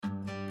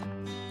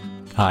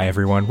Hi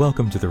everyone,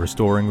 welcome to the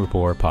Restoring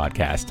Rapport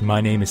podcast. My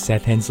name is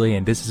Seth Hensley,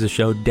 and this is a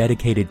show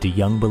dedicated to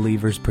young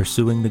believers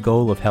pursuing the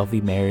goal of healthy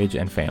marriage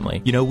and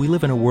family. You know, we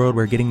live in a world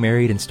where getting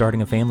married and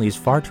starting a family is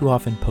far too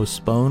often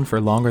postponed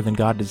for longer than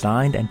God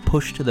designed and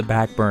pushed to the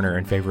back burner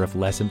in favor of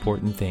less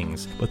important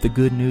things. But the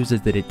good news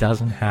is that it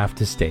doesn't have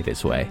to stay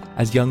this way.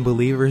 As young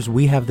believers,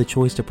 we have the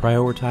choice to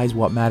prioritize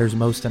what matters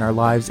most in our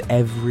lives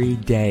every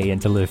day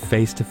and to live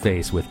face to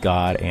face with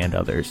God and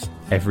others.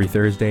 Every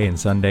Thursday and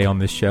Sunday on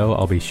this show,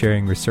 I'll be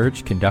sharing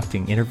research,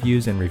 conducting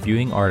interviews, and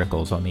reviewing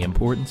articles on the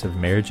importance of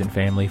marriage and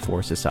family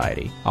for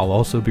society. I'll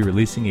also be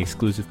releasing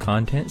exclusive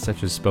content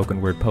such as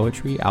spoken word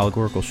poetry,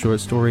 allegorical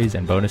short stories,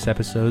 and bonus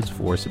episodes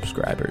for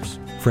subscribers.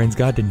 Friends,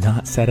 God did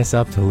not set us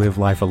up to live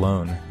life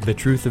alone. The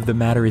truth of the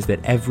matter is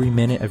that every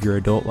minute of your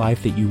adult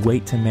life that you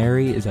wait to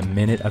marry is a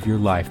minute of your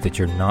life that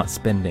you're not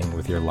spending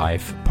with your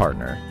life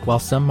partner. While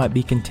some might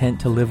be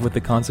content to live with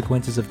the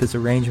consequences of this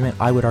arrangement,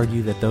 I would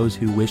argue that those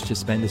who wish to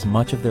spend as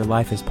much of their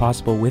life as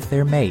possible with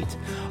their mate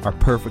are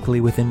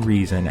perfectly within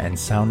reason and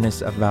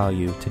soundness of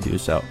value to do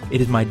so.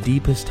 It is my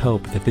deepest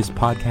hope that this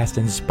podcast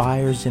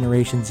inspires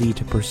Generation Z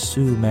to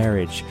pursue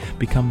marriage,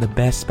 become the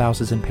best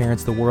spouses and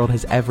parents the world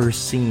has ever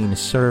seen,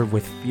 serve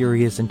with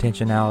furious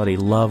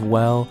intentionality, love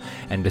well,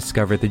 and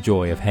discover the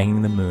joy of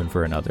hanging the moon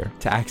for another.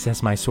 To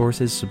access my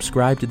sources,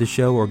 subscribe to the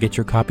show, or get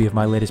your copy of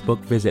my latest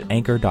book, visit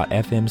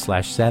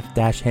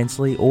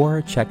anchor.fm/Seth-Hensley,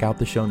 or check out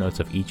the show notes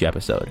of each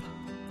episode.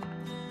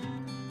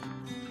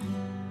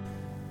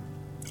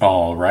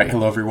 All right.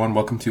 Hello, everyone.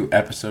 Welcome to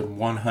episode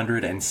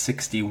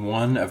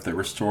 161 of the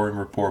Restoring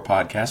Rapport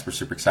podcast. We're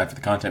super excited for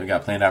the content we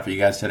got planned out for you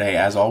guys today.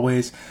 As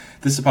always,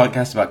 this is a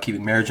podcast about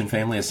keeping marriage and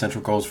family as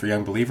central goals for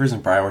young believers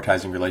and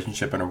prioritizing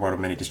relationship in a world of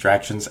many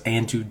distractions.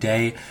 And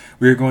today,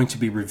 we're going to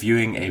be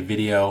reviewing a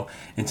video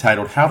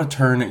entitled How to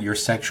Turn Your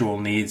Sexual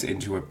Needs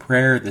into a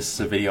Prayer. This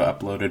is a video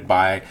uploaded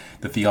by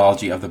the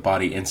Theology of the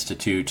Body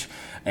Institute.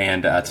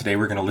 And today,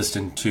 we're going to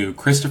listen to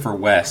Christopher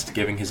West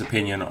giving his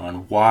opinion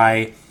on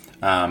why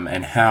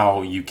and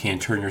how you can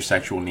turn your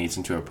sexual needs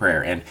into a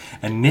prayer. And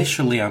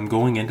initially, I'm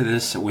going into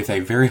this with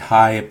a very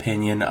high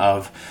opinion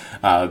of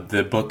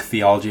the book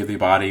Theology of the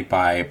Body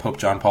by Pope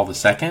John Paul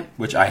II,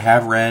 which I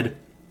have read.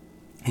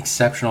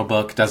 Exceptional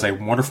book, does a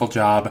wonderful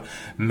job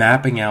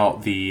mapping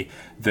out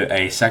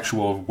a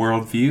sexual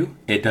worldview.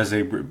 It does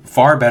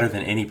far better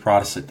than any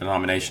Protestant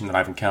denomination that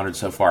I've encountered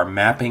so far,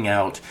 mapping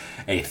out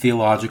a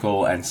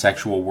theological and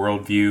sexual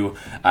worldview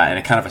and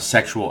a kind of a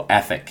sexual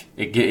ethic.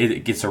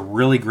 It gets a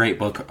really great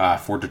book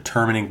for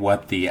determining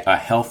what the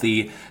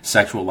healthy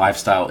sexual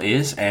lifestyle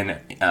is, and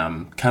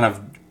kind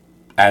of,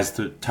 as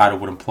the title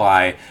would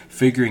imply,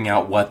 figuring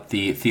out what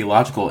the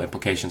theological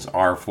implications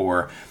are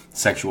for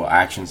sexual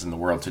actions in the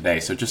world today.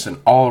 So just an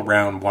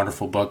all-around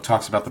wonderful book.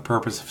 Talks about the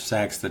purpose of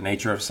sex, the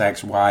nature of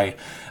sex, why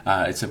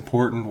it's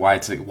important,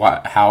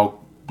 how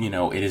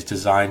it is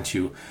designed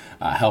to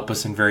help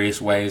us in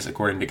various ways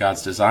according to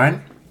God's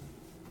design.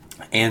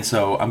 And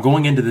so I'm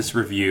going into this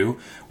review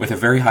with a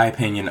very high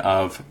opinion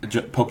of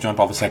Pope John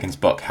Paul II's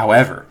book.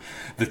 However,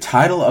 the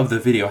title of the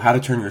video, How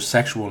to Turn Your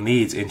Sexual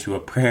Needs into a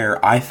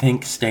Prayer, I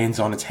think stands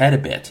on its head a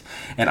bit.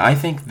 And I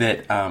think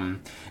that,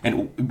 and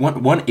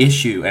one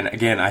issue, and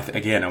again, I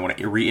want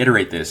to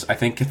reiterate this, I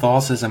think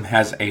Catholicism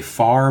has a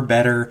far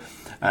better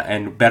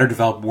and better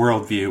developed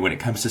worldview when it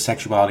comes to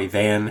sexuality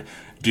than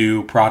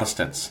do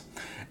Protestants.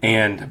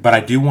 But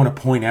I do want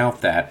to point out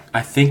that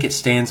I think it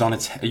stands on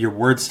your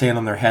words stand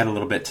on their head a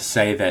little bit to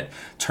say that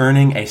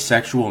turning a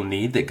sexual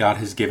need that God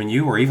has given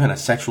you, or even a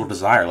sexual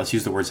desire, let's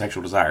use the word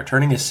sexual desire,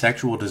 turning a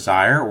sexual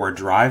desire or a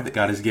drive that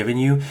God has given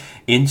you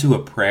into a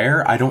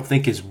prayer, I don't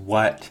think is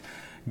what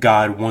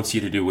God wants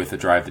you to do with the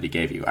drive that He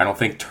gave you. I don't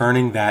think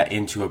turning that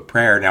into a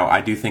prayer. Now,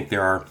 I do think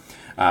there are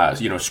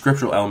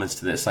scriptural elements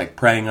to this, like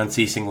praying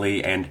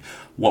unceasingly and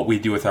what we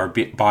do with our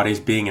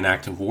bodies being an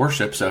act of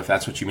worship. So if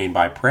that's what you mean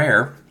by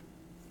prayer,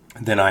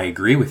 then I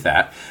agree with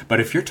that. But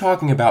if you're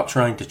talking about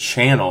trying to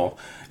channel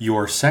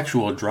your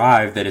sexual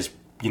drive that is,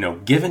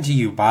 given to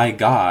you by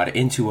God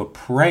into a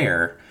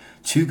prayer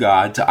to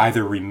God to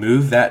either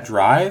remove that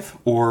drive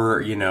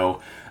or,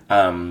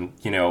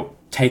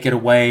 take it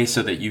away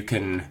so that you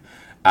can,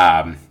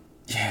 I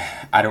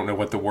don't know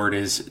what the word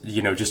is,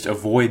 just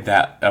avoid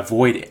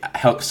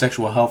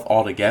sexual health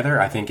altogether,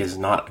 I think is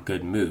not a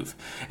good move.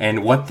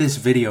 And what this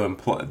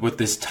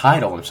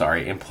title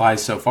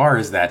implies so far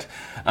is that,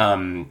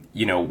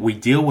 we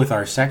deal with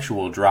our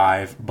sexual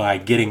drive by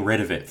getting rid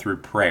of it through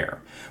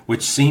prayer,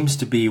 which seems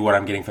to be what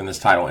I'm getting from this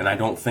title. And I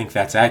don't think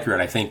that's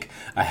accurate. I think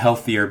a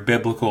healthier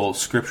biblical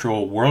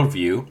scriptural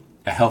worldview,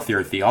 a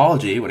healthier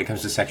theology when it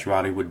comes to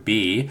sexuality would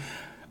be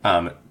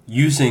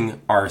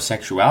using our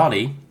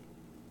sexuality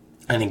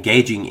and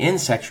engaging in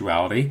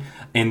sexuality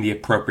in the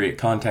appropriate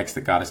context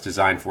that God has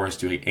designed for us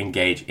to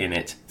engage in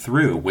it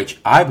through, which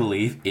I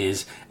believe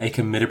is a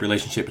committed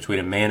relationship between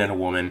a man and a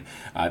woman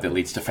that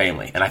leads to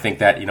family. And I think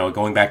that,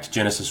 going back to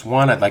Genesis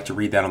 1, I'd like to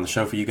read that on the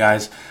show for you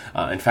guys.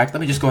 In fact,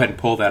 let me just go ahead and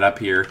pull that up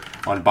here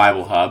on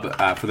Bible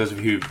Hub. For those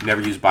of you who've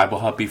never used Bible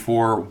Hub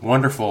before,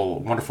 wonderful,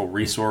 wonderful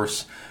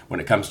resource when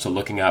it comes to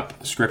looking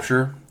up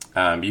Scripture.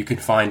 You can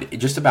find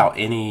just about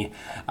any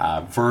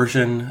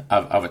version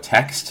of a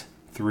text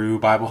through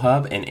Bible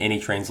Hub in any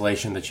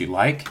translation that you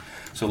like.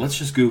 So let's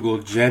just Google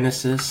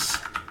Genesis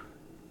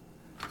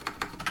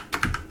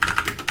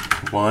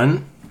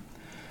 1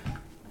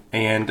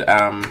 and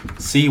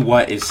see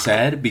what is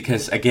said,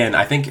 because again,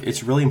 I think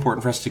it's really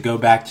important for us to go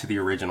back to the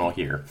original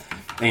here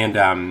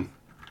and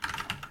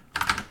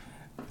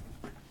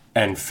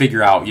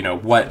figure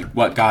out,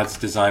 what God's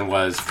design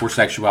was for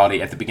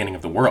sexuality at the beginning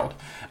of the world.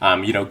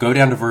 Go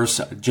down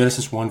to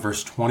Genesis 1,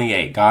 verse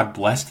 28. God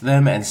blessed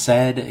them and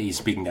said, he's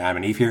speaking to Adam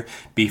and Eve here,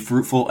 "Be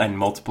fruitful and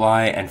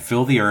multiply and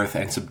fill the earth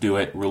and subdue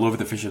it, rule over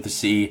the fish of the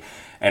sea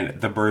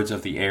and the birds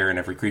of the air and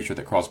every creature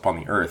that crawls upon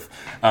the earth."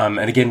 And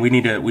again, we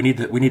need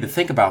to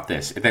think about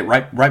this. That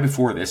right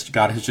before this,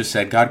 God has just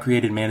said, God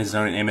created man in his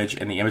own image.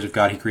 In the image of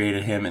God, he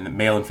created him, and the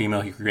male and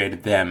female, he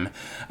created them.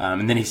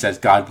 And then he says,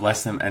 God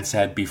blessed them and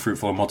said, "Be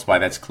fruitful and multiply."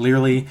 That's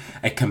clearly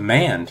a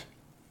command.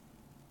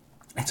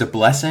 It's a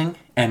blessing,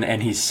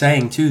 and he's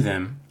saying to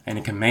them, and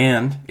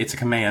it's a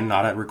command,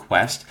 not a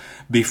request,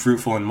 be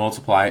fruitful and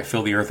multiply,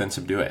 fill the earth and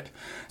subdue it.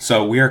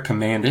 So we are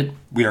commanded,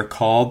 we are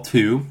called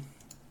to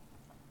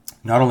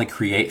not only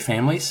create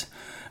families,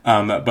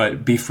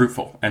 but be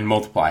fruitful and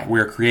multiply.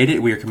 We are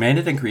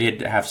commanded and created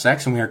to have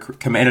sex, and we are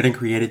commanded and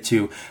created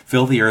to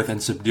fill the earth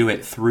and subdue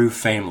it through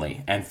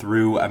family and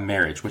through a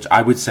marriage, which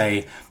I would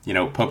say,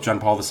 Pope John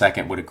Paul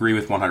II would agree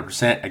with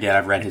 100%. Again,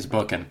 I've read his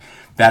book, and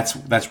that's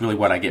really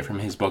what I get from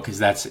his book, is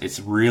it's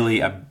really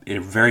a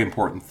very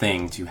important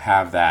thing to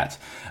have that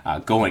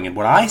going. And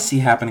what I see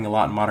happening a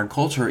lot in modern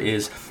culture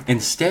is,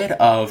 instead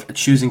of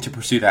choosing to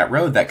pursue that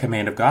road, that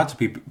command of God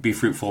to be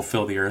fruitful,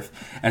 fill the earth,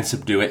 and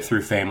subdue it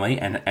through family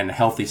and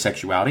healthy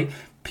sexuality,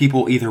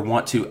 people either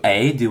want to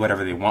A, do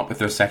whatever they want with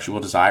their sexual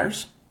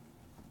desires,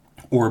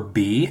 or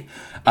B,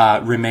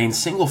 remain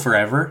single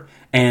forever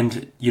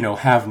and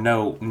have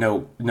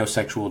no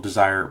sexual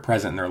desire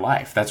present in their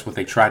life. That's what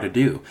they try to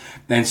do.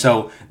 And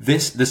so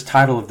this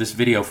title of this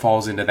video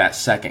falls into that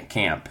second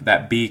camp,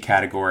 that B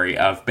category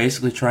of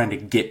basically trying to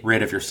get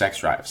rid of your sex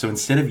drive. So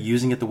instead of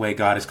using it the way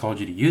God has called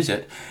you to use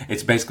it,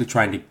 it's basically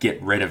trying to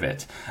get rid of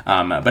it.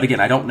 But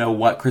again, I don't know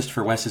what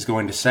Christopher West is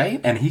going to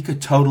say, and he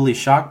could totally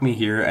shock me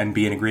here and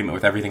be in agreement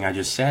with everything I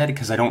just said,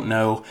 because I don't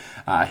know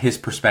his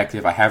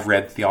perspective. I have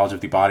read Theology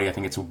of the Body. I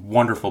think it's a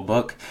wonderful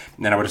book,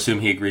 and I would assume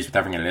he agrees with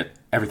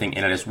everything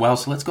in it as well.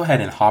 So let's go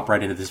ahead and hop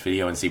right into this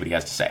video and see what he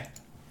has to say.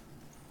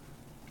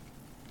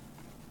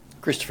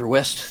 Christopher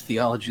West,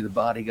 Theology of the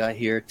Body guy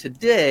here.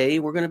 Today,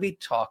 we're going to be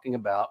talking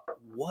about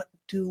what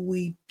do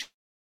we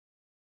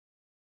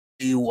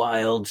do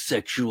wild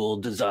sexual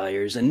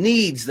desires and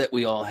needs that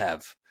we all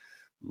have.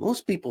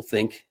 Most people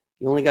think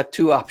you only got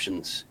two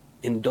options: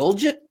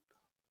 indulge it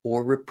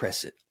or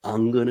repress it.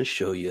 I'm going to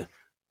show you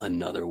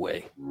another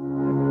way.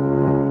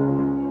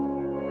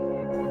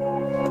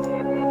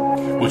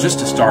 Well, just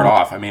to start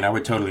off, I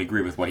would totally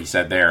agree with what he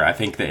said there. I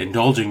think that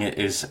indulging it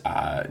is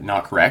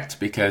not correct,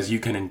 because you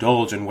can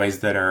indulge in ways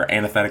that are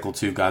antithetical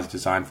to God's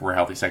design for a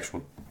healthy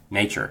sexual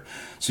nature.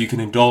 So you can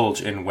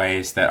indulge in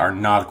ways that are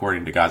not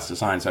according to God's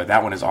design. So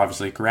that one is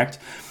obviously correct.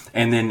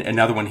 And then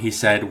another one he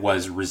said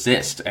was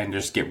resist and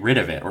just get rid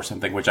of it or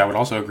something, which I would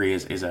also agree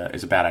is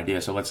a bad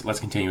idea. So let's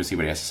continue and see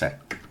what he has to say.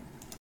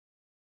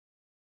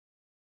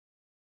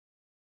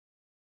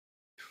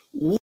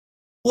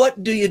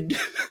 What do you do?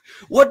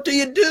 What do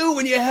you do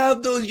when you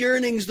have those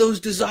yearnings, those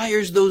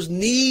desires, those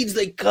needs?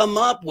 They come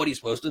up. What are you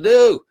supposed to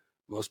do?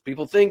 Most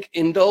people think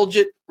indulge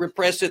it,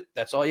 repress it.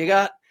 That's all you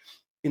got.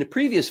 In a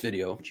previous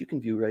video, which you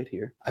can view right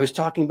here, I was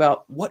talking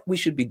about what we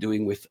should be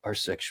doing with our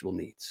sexual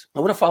needs. I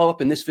want to follow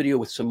up in this video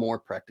with some more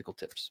practical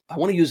tips. I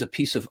want to use a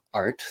piece of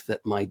art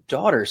that my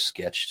daughter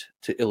sketched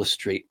to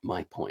illustrate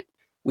my point.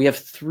 We have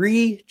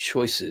three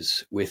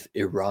choices with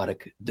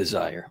erotic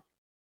desire.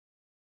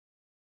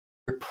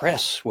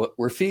 Repress what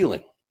we're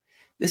feeling.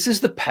 This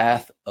is the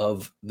path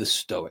of the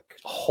Stoic,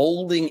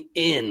 holding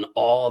in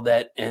all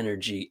that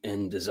energy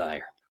and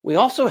desire. We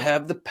also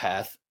have the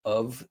path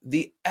of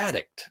the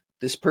addict.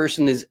 This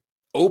person is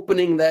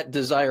opening that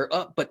desire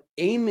up, but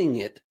aiming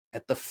it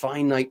at the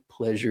finite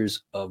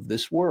pleasures of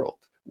this world.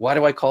 Why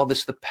do I call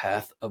this the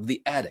path of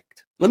the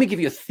addict? Let me give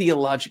you a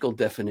theological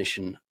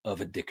definition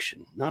of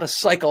addiction. Not a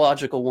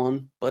psychological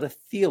one, but a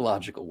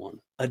theological one.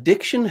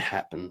 Addiction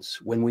happens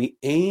when we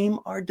aim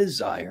our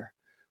desire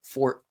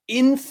for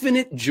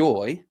infinite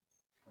joy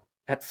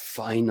at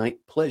finite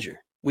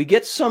pleasure. We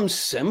get some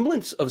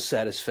semblance of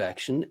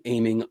satisfaction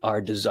aiming our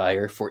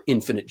desire for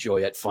infinite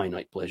joy at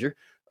finite pleasure.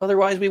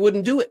 Otherwise, we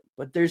wouldn't do it.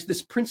 But there's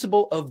this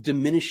principle of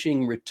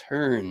diminishing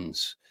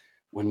returns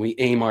when we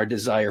aim our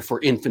desire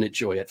for infinite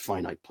joy at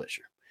finite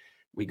pleasure.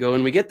 We go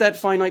and we get that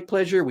finite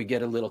pleasure. We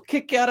get a little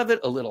kick out of it,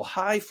 a little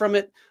high from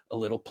it, a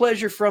little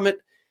pleasure from it.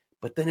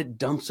 But then it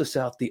dumps us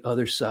out the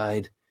other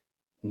side,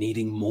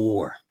 needing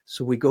more.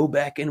 So we go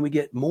back and we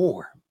get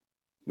more.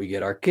 We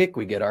get our kick,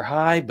 we get our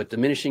high, but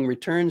diminishing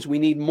returns. We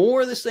need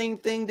more of the same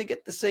thing to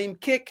get the same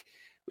kick.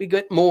 We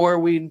get more.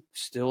 We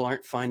still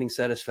aren't finding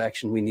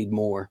satisfaction. We need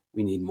more.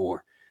 We need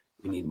more.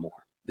 We need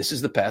more. This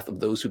is the path of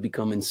those who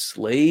become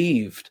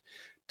enslaved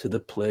to the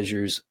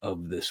pleasures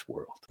of this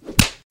world.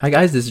 Hi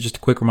guys, this is just a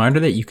quick reminder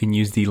that you can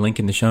use the link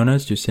in the show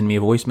notes to send me a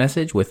voice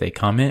message with a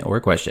comment or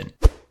a question.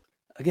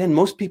 Again,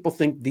 most people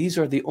think these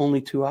are the only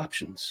two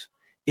options,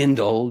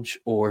 indulge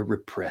or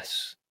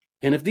repress.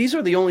 And if these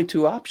are the only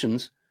two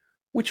options,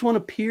 which one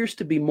appears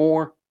to be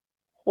more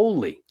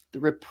holy?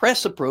 The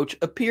repress approach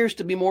appears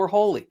to be more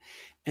holy.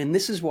 And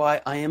this is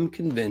why I am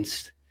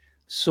convinced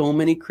so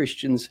many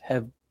Christians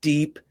have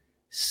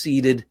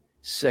deep-seated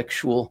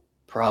sexual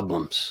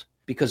problems,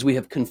 because we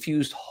have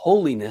confused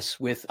holiness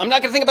with, I'm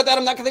not going to think about that,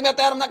 I'm not going to think about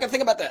that, I'm not going to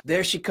think about that.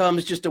 There she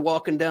comes, just a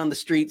walking down the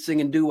street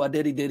singing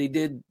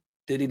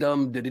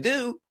diddy-dum,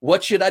 diddy-do.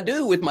 What should I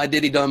do with my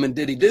diddy-dum and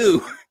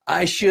diddy-do?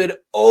 I should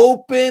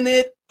open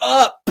it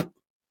up.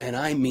 And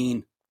I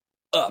mean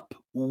up,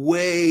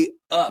 way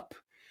up.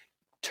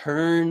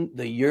 Turn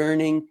the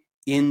yearning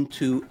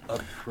into a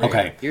prayer.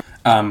 Okay.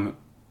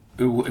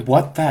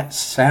 What that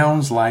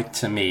sounds like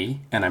to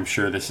me, and I'm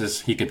sure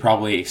he could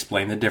probably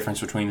explain the difference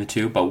between the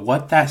two, but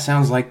what that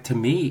sounds like to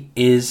me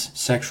is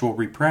sexual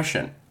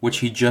repression, which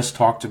he just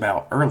talked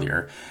about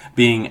earlier,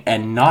 being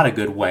not a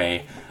good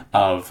way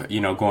of,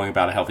 going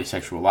about a healthy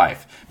sexual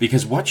life.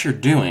 Because what you're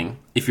doing,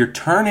 if you're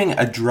turning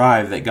a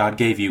drive that God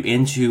gave you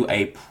into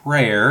a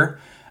prayer,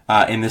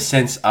 in the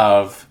sense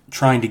of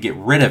trying to get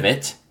rid of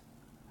it,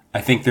 I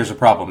think there's a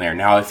problem there.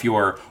 Now, if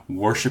you're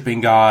worshiping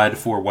God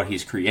for what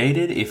He's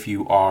created, if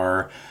you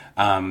are,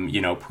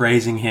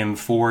 praising Him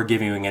for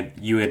giving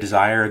you a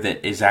desire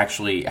that is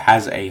actually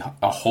has a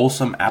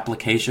wholesome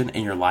application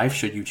in your life,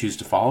 should you choose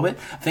to follow it,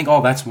 I think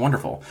all that's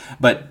wonderful.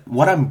 But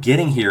what I'm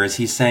getting here is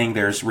he's saying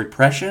there's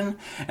repression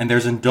and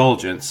there's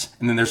indulgence,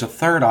 and then there's a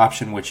third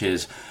option, which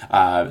is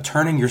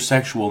turning your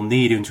sexual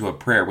need into a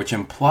prayer, which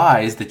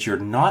implies that you're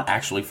not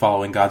actually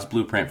following God's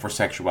blueprint for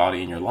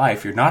sexuality in your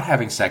life. You're not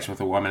having sex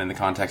with a woman in the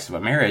context of a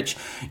marriage.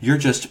 You're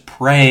just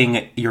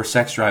praying your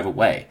sex drive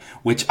away,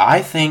 which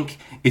I think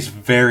is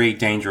very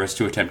dangerous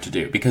to attempt to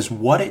do, because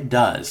what it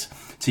does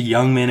to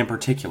young men in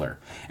particular,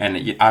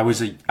 and I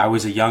was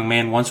a young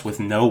man once with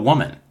no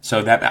woman,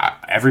 so that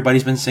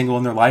everybody's been single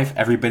in their life,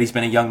 everybody's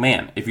been a young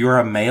man. If you're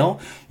a male,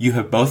 you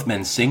have both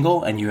been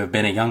single and you have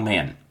been a young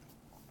man,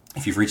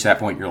 if you've reached that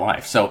point in your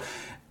life. So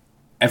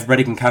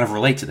everybody can kind of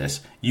relate to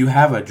this. You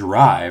have a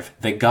drive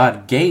that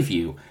God gave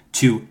you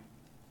to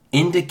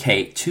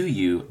indicate to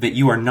you that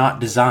you are not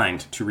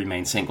designed to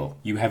remain single.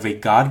 You have a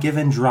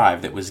God-given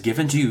drive that was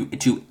given to you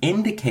to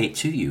indicate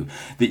to you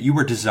that you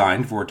were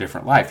designed for a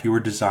different life. You were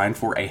designed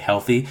for a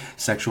healthy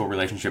sexual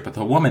relationship with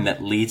a woman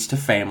that leads to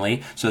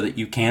family, so that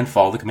you can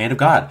follow the command of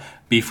God.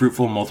 Be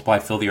fruitful, multiply,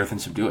 fill the earth,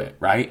 and subdue it,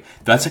 right?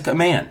 That's a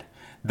command.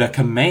 The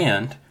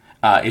command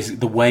is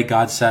the way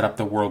God set up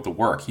the world to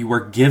work. You were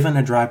given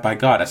a drive by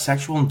God. A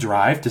sexual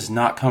drive does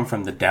not come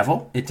from the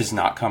devil. It does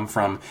not come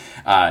from,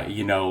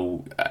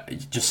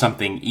 just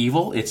something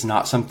evil. It's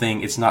not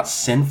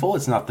sinful.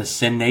 It's not the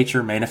sin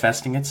nature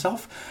manifesting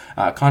itself.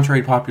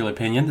 Contrary to popular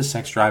opinion, the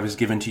sex drive is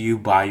given to you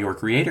by your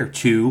Creator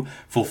to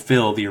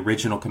fulfill the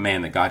original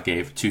command that God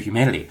gave to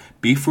humanity.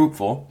 Be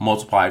fruitful,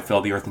 multiply,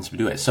 fill the earth, and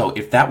subdue it. So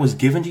if that was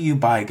given to you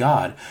by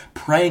God,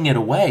 praying it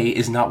away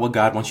is not what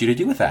God wants you to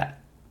do with that.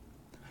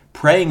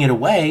 Praying it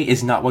away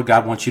is not what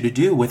God wants you to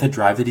do with a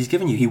drive that He's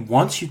given you. He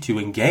wants you to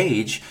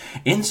engage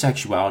in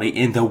sexuality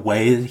in the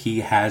way that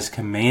He has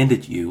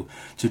commanded you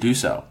to do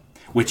so,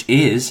 which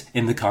is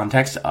in the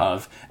context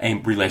of a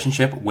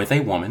relationship with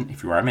a woman,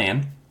 if you are a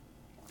man,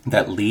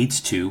 that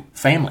leads to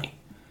family,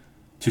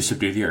 to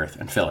subdue the earth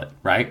and fill it,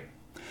 right?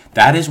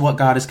 That is what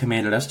God has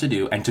commanded us to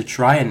do, and to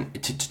try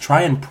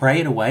and pray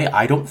it away,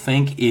 I don't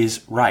think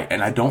is right.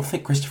 And I don't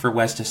think Christopher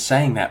West is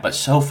saying that, but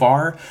so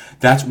far,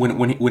 that's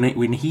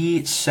when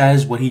he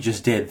says what he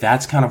just did,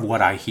 that's kind of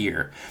what I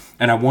hear.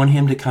 And I want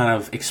him to kind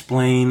of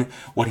explain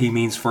what he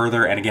means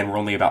further. And again, we're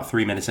only about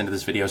 3 minutes into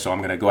this video, so I'm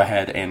going to go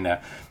ahead and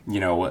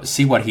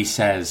see what he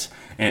says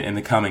in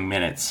the coming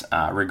minutes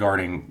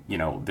regarding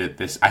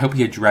this. I hope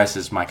he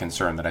addresses my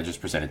concern that I just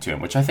presented to him,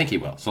 which I think he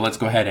will. So let's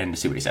go ahead and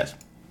see what he says.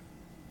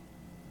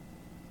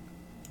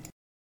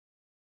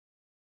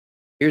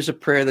 Here's a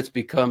prayer that's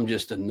become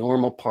just a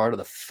normal part of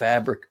the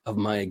fabric of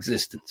my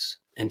existence.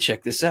 And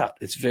check this out.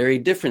 It's very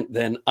different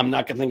than, I'm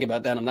not going to think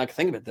about that, I'm not going to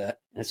think about that.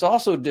 And it's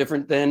also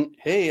different than,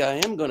 hey, I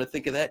am going to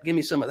think of that, give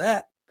me some of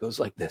that. It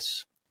goes like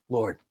this.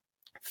 Lord,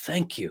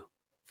 thank you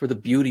for the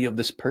beauty of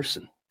this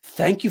person.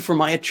 Thank you for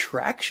my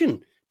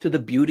attraction to the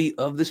beauty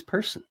of this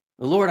person.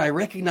 Lord, I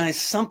recognize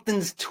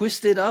something's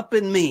twisted up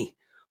in me.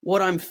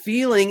 What I'm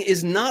feeling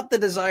is not the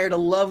desire to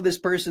love this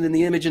person in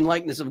the image and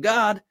likeness of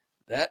God.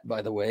 That,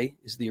 by the way,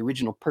 is the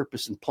original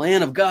purpose and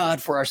plan of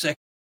God for our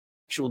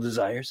sexual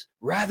desires.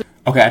 Rather,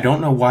 okay, I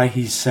don't know why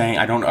he's saying,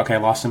 I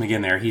lost him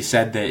again there. He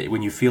said that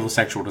when you feel a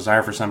sexual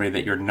desire for somebody,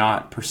 that you're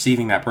not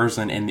perceiving that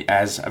person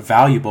as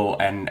valuable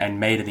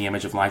and made in the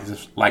image of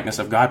likeness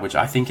of God, which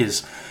I think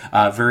is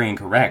very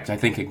incorrect. I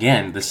think,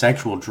 again, the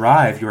sexual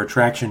drive, your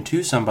attraction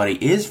to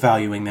somebody, is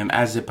valuing them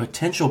as a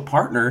potential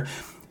partner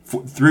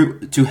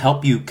to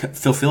help you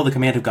fulfill the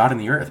command of God in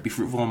the earth. Be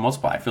fruitful and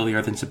multiply, fill the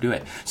earth and subdue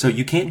it. So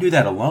you can't do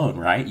that alone,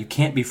 right? You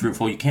can't be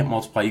fruitful, you can't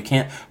multiply, you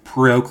can't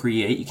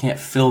procreate, you can't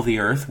fill the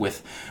earth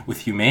with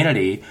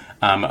humanity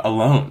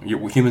alone.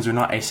 Humans are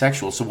not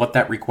asexual. So what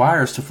that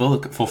requires to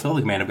fulfill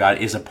the command of God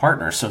is a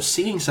partner. So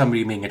seeing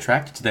somebody being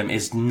attracted to them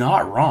is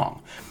not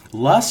wrong.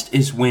 Lust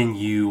is when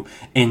you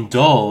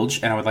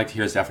indulge, and I would like to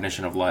hear his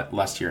definition of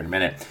lust here in a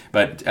minute.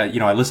 But,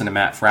 I listen to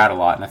Matt Fradd a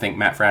lot, and I think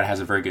Matt Fradd has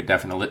a very good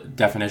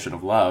definition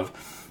of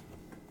love.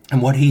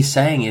 And what he's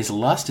saying is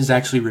lust is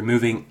actually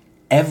removing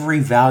every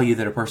value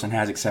that a person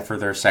has except for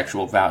their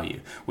sexual value,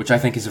 which I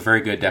think is a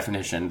very good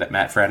definition that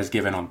Matt Fradd has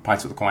given on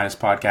Pints with Aquinas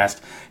podcast.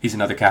 He's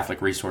another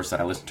Catholic resource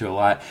that I listen to a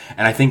lot.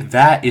 And I think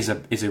that is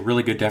a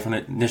really good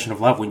definition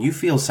of love. When you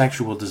feel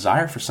sexual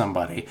desire for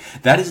somebody,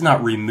 that is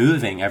not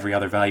removing every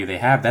other value they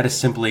have. That is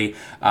simply,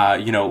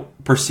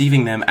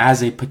 perceiving them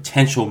as a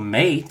potential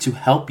mate to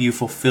help you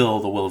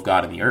fulfill the will of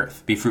God in the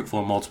earth. Be fruitful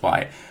and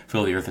multiply,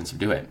 fill the earth and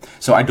subdue it.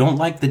 So I don't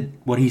like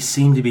what he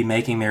seemed to be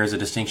making there as a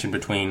distinction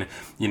between,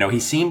 he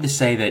seemed to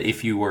say that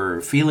if you were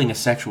feeling a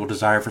sexual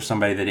desire for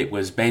somebody, that it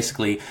was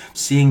basically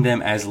seeing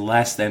them as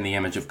less than the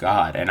image of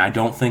God. And I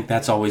don't think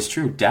that's always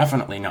true.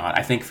 Definitely not.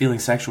 I think feeling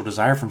sexual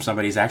desire from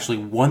somebody is actually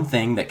one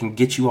thing that can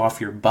get you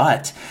off your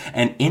butt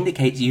and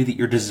indicate to you that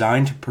you're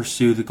designed to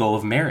pursue the goal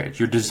of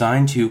marriage. You're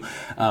designed to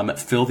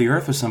fill the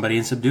earth with somebody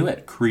and subdue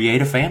it.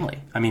 Create a family.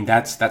 I mean,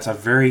 that's a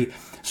very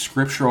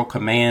scriptural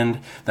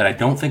command that I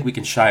don't think we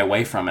can shy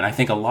away from. And I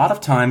think a lot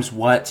of times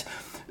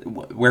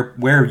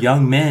where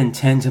young men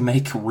tend to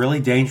make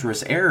really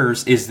dangerous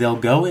errors is they'll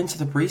go into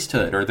the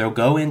priesthood, or they'll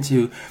go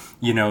into,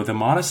 the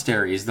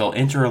monasteries. They'll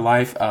enter a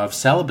life of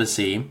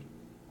celibacy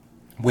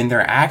when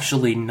they're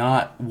actually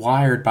not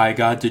wired by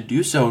God to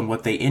do so. And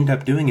what they end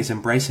up doing is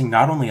embracing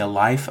not only a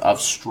life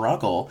of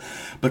struggle,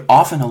 but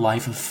often a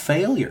life of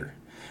failure,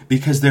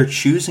 because they're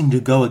choosing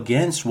to go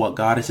against what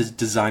God has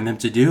designed them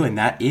to do, and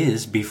that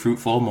is be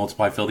fruitful,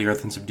 multiply, fill the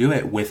earth, and subdue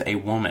it with a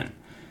woman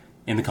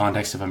in the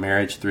context of a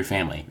marriage through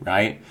family,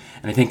 right?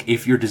 And I think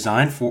if you're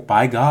designed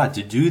by God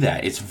to do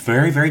that, it's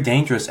very, very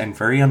dangerous and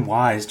very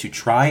unwise to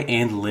try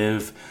and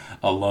live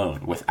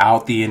alone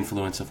without the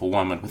influence of a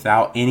woman,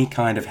 without any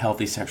kind of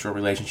healthy sexual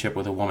relationship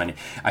with a woman.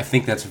 I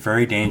think that's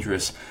very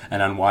dangerous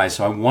and unwise.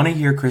 So I want to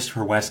hear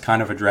Christopher West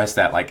kind of address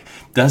that. Like,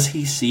 does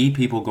he see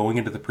people going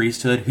into the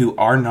priesthood who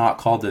are not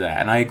called to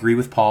that? And I agree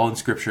with Paul in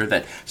Scripture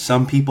that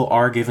some people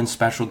are given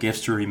special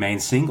gifts to remain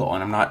single.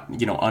 And I'm not,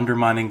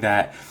 undermining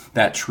that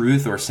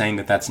truth or saying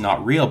that that's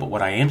not real. But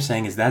what I am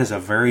saying is that is a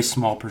very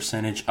small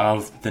percentage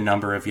of the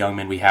number of young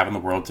men we have in the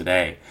world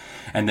today.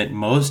 And that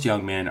most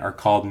young men are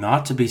called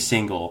not to be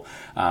single,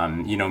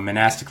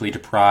 monastically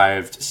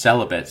deprived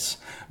celibates,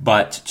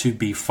 but to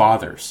be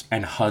fathers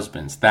and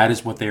husbands. That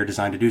is what they are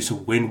designed to do. So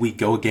when we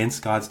go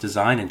against God's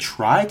design and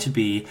try to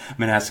be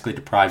monastically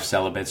deprived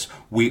celibates,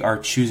 we are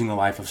choosing a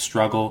life of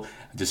struggle,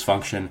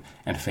 dysfunction,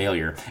 and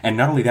failure. And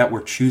not only that,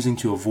 we're choosing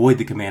to avoid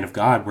the command of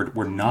God.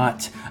 We're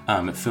not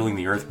filling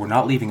the earth. We're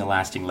not leaving a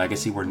lasting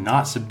legacy. We're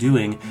not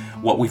subduing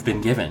what we've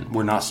been given.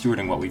 We're not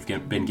stewarding what we've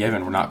been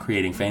given. We're not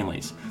creating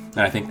families. And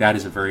I think that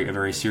is a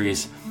very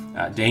serious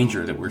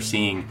danger that we're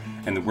seeing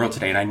in the world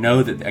today. And I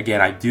know that,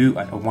 again, I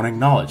want to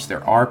acknowledge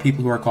there are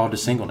people who are called to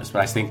singleness,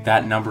 but I think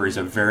that number is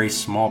a very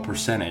small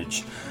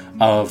percentage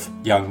of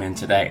young men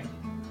today.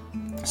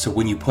 So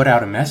when you put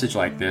out a message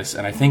like this,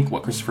 and I think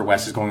what Christopher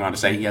West is going on to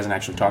say, he hasn't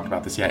actually talked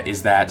about this yet,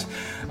 is that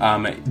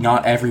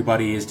not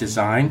everybody is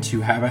designed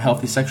to have a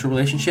healthy sexual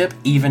relationship,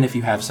 even if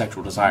you have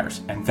sexual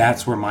desires. And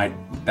that's where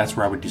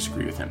I would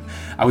disagree with him.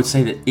 I would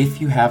say that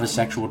if you have a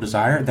sexual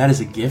desire, that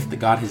is a gift that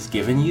God has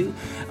given you,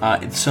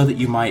 so that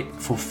you might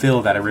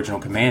fulfill that original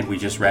command we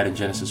just read in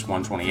Genesis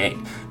 1:28.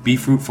 Be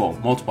fruitful,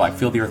 multiply,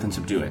 fill the earth, and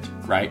subdue it,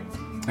 right?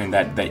 And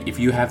that if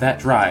you have that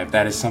drive,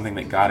 that is something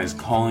that God is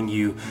calling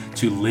you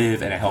to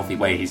live in a healthy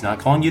way. He's not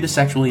calling you to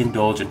sexually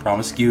indulge in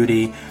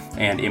promiscuity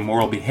and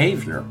immoral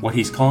behavior. What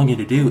he's calling you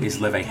to do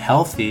is live a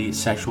healthy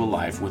sexual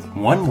life with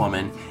one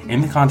woman in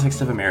the context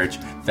of a marriage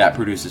that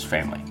produces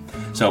family.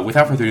 So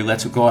without further ado,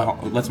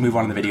 let's move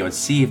on in the video and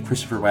see if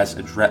Christopher West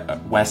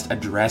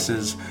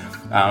addresses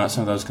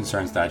some of those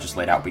concerns that I just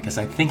laid out, because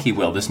I think he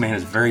will. This man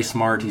is very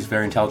smart. He's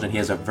very intelligent. He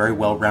has a very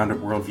well-rounded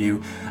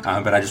worldview,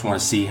 but I just want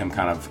to see him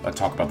kind of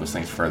talk about those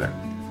things further.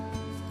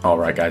 All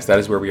right, guys, that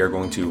is where we are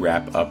going to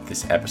wrap up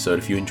this episode.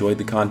 If you enjoyed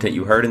the content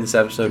you heard in this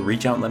episode,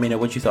 reach out and let me know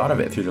what you thought of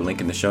it. Through the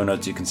link in the show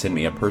notes, you can send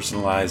me a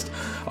personalized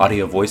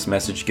audio voice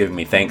message giving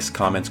me thanks,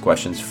 comments,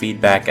 questions,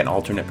 feedback, an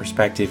alternate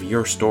perspective,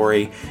 your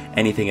story,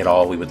 anything at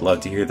all. We would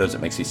love to hear those.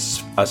 It makes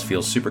us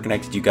feel super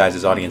connected to you guys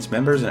as audience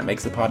members, and it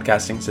makes the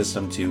podcasting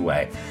system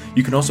two-way.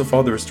 You can also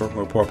follow the Restoring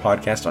Rapport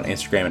podcast on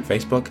Instagram and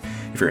Facebook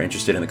if you're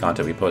interested in the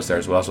content we post there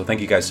as well. So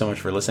thank you guys so much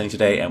for listening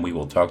today, and we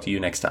will talk to you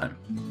next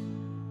time.